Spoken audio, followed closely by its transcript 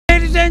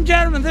Ladies and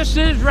gentlemen, this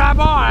is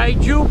Rabbi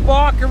Jew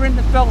Barker in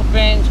the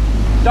Philippines,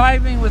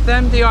 diving with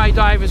MDI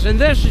divers, and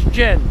this is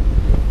Jin.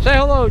 Say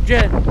hello,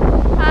 Jin.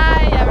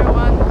 Hi,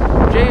 everyone.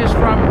 Jay is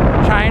from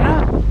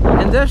China,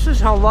 and this is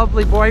her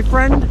lovely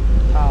boyfriend,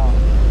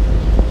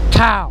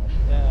 Tao.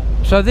 Yeah.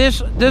 So this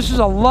is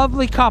a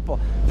lovely couple.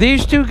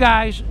 These two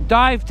guys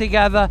dive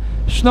together,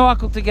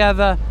 snorkel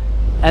together,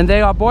 and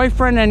they are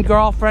boyfriend and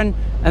girlfriend,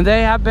 and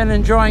they have been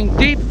enjoying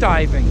deep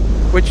diving,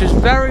 which is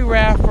very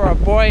rare for a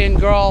boy and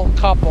girl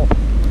couple.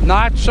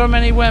 Not so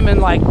many women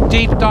like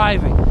deep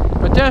diving.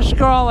 But this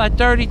girl at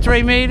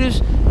 33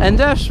 meters and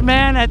this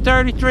man at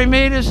 33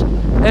 meters,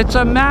 it's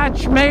a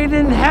match made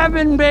in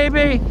heaven,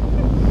 baby.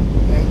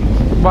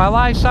 While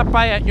I stop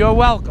by it, you're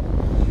welcome.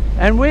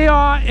 And we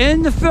are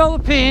in the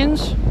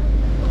Philippines.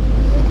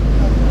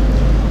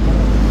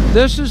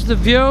 This is the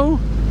view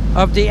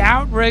of the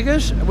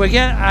outriggers.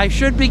 I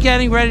should be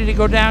getting ready to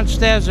go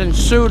downstairs and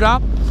suit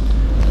up.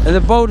 And the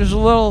boat is a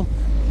little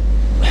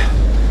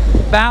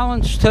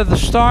balanced to the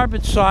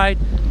starboard side,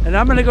 and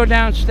I'm going to go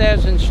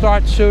downstairs and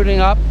start suiting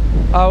up.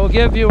 I will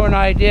give you an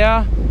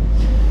idea.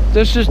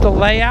 This is the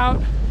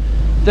layout.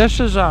 This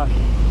is an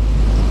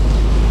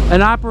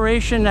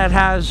operation that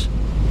has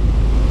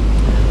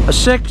a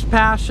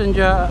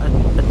 6-passenger,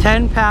 a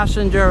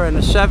 10-passenger, and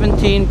a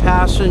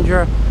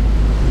 17-passenger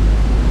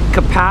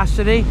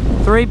capacity.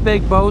 3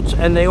 big boats,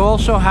 and they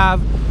also have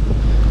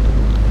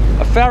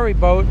a ferry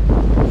boat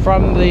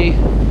from the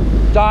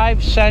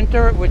dive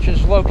center, which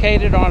is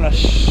located on a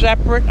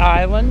separate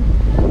island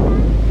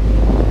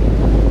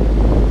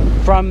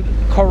from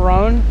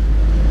Coron,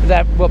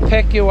 that will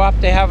pick you up.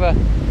 They have a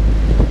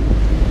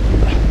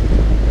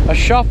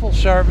shuttle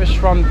service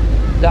from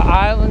the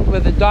island where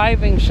the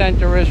diving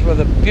center is, with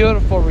a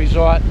beautiful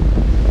resort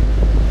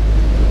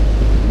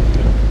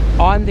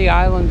on the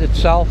island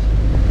itself.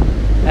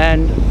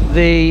 And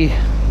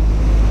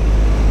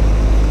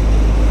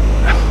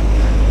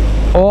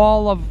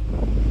all of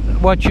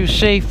what you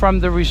see from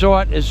the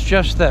resort is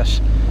just this.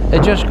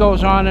 It just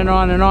goes on and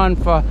on and on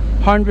for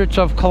hundreds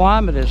of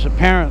kilometers,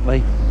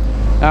 apparently.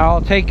 Now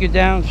I'll take you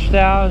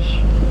downstairs.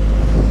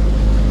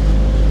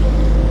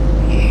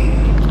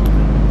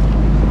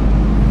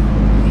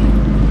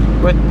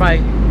 With my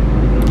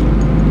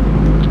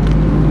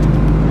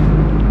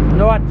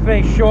North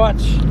Face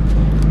shorts,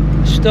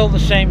 still the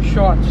same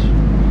shorts.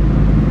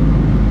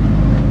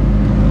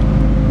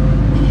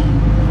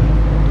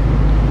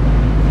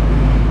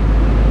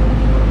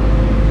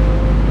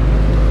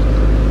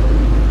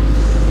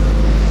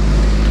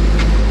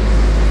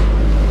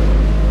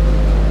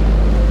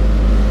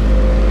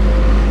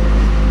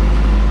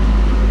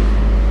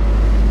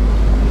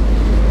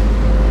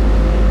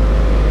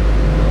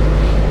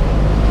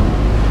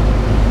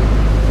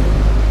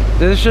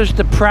 This is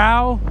the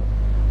prow,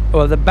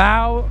 or the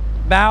bow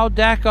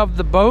deck of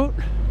the boat.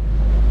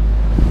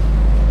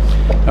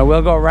 And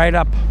we'll go right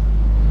up.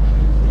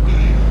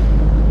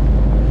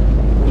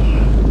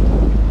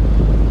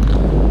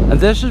 And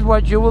this is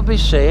what you will be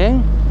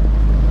seeing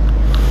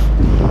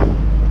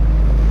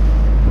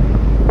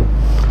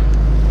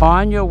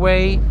on your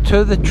way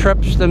to the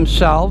trips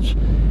themselves.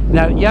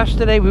 Now,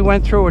 yesterday we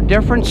went through a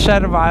different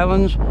set of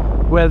islands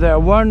where there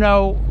were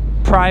no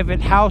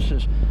private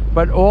houses.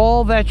 But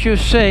all that you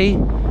see,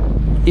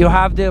 you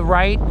have the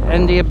right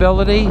and the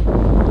ability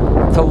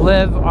to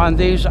live on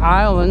these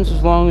islands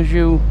as long as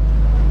you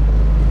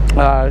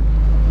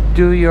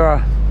do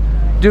your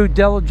due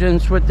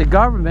diligence with the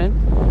government.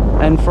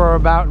 And for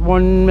about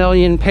 1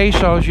 million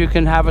pesos, you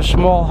can have a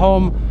small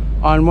home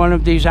on one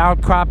of these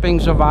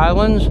outcroppings of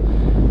islands.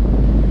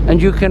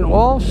 And you can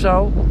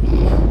also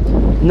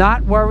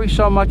not worry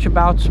so much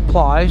about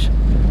supplies.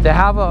 They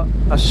have a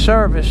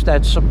service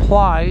that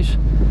supplies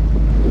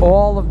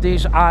all of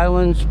these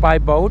islands by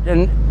boat,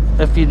 and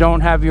if you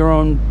don't have your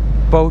own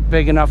boat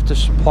big enough to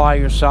supply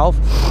yourself,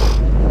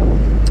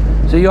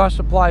 so your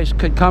supplies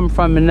could come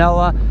from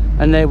Manila,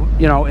 and they,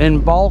 you know, in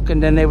bulk,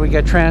 and then they would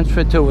get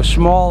transferred to a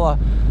smaller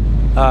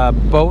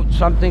boat,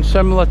 something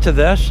similar to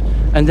this,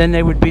 and then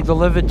they would be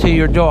delivered to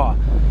your door.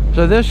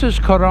 So this is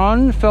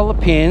Coron,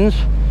 Philippines,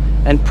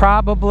 and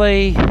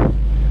probably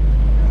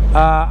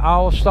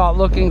I'll start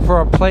looking for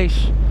a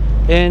place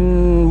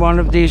in one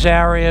of these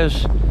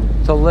areas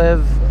to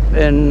live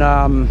in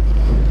as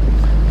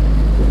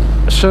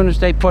soon as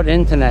they put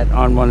internet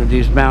on one of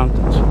these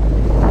mountains,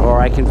 or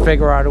I can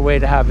figure out a way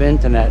to have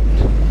internet.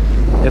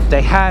 If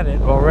they had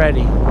it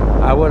already,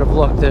 I would have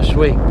looked this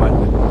week,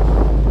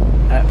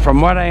 but from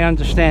what I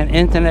understand,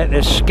 internet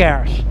is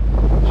scarce,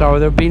 so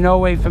there'd be no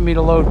way for me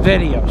to load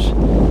videos,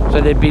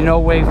 so there'd be no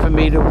way for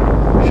me to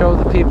show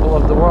the people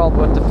of the world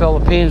what the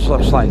Philippines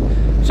looks like.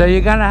 So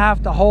you're gonna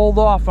have to hold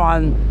off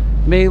on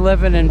me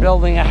living and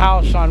building a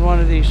house on one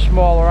of these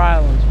smaller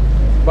islands.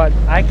 But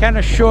I can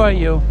assure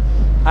you,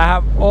 I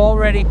have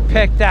already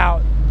picked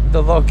out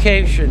the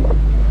location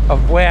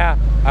of where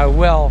I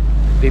will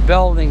be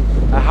building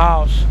a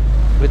house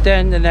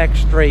within the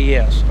next 3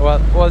 years,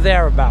 or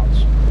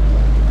thereabouts.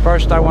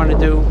 First, I want to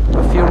do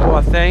a few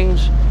more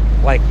things,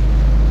 like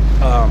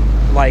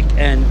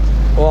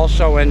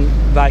also in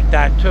like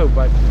that too.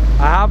 But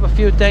I have a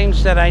few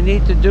things that I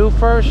need to do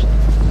first,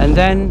 and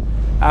then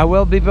I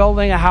will be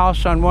building a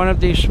house on one of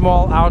these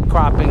small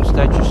outcroppings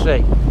that you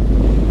see.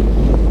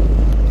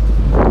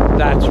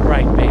 That's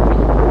right, baby.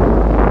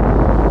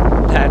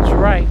 That's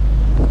right.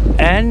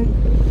 And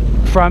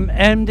from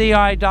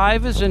MDI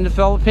Divers in the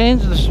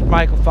Philippines, this is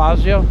Michael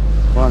Fazio.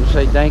 I want to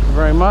say thank you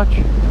very much.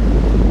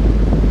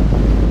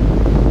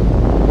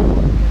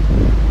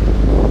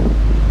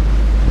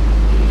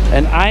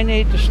 And I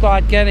need to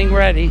start getting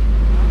ready.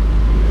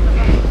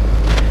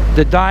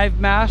 The dive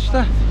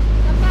master,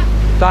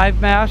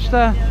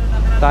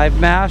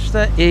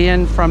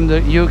 Ian from the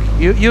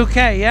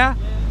UK, yeah?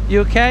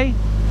 UK?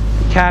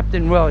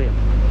 Captain William.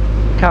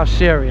 Look how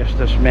serious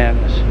this man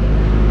is.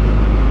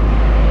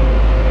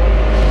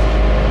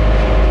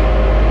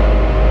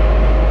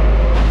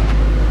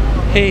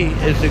 He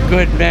is a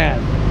good man.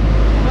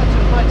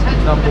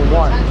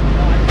 #1.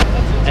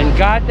 And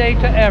God day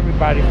to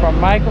everybody from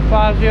Michael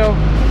Fazio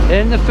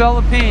in the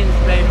Philippines,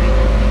 baby.